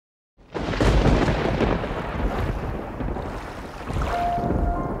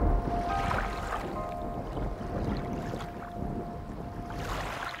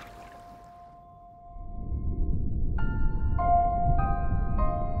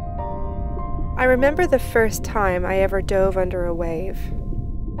I remember the first time I ever dove under a wave.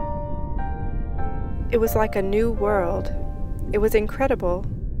 It was like a new world. It was incredible.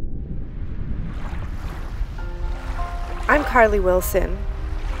 I'm Carly Wilson.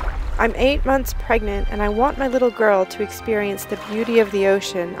 I'm 8 months pregnant and I want my little girl to experience the beauty of the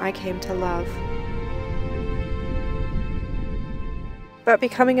ocean I came to love. But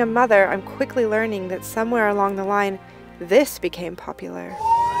becoming a mother, I'm quickly learning that somewhere along the line, this became popular.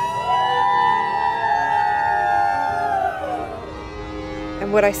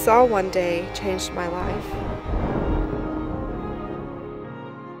 And what I saw one day changed my life.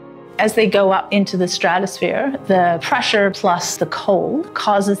 As they go up into the stratosphere, the pressure plus the cold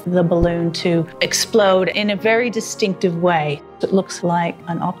causes the balloon to explode in a very distinctive way. It looks like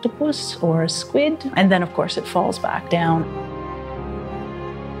an octopus or a squid, and then of course it falls back down.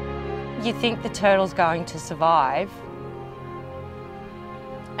 You think the turtle's going to survive,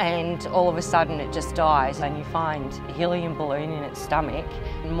 and all of a sudden it just dies, and you find a helium balloon in its stomach.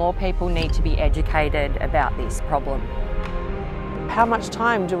 More people need to be educated about this problem. How much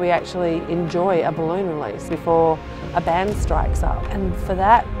time do we actually enjoy a balloon release before a ban strikes up? And for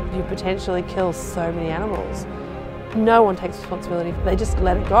that, you potentially kill so many animals. No one takes responsibility, they just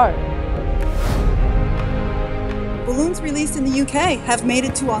let it go. Balloons released in the UK have made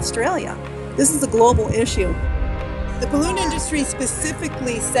it to Australia. This is a global issue. The balloon industry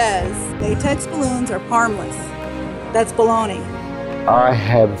specifically says latex balloons are harmless. That's baloney. I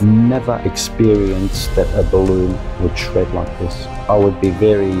have never experienced that a balloon would shred like this. I would be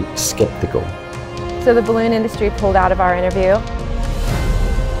very skeptical. So the balloon industry pulled out of our interview.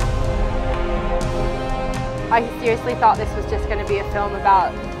 I seriously thought this was just going to be a film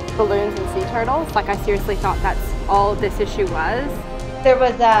about balloons and sea turtles. Like, I seriously thought that's all this issue was. There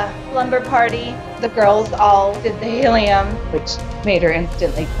was a slumber party. The girls all did the helium, which made her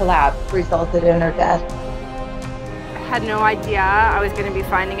instantly collapse, resulted in her death. I had no idea I was going to be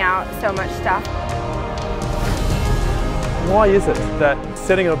finding out so much stuff. Why is it that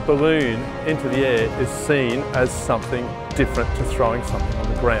setting a balloon into the air is seen as something different to throwing something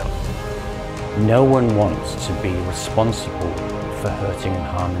on the ground? No one wants to be responsible for hurting and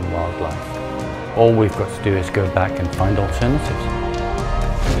harming wildlife. All we've got to do is go back and find alternatives.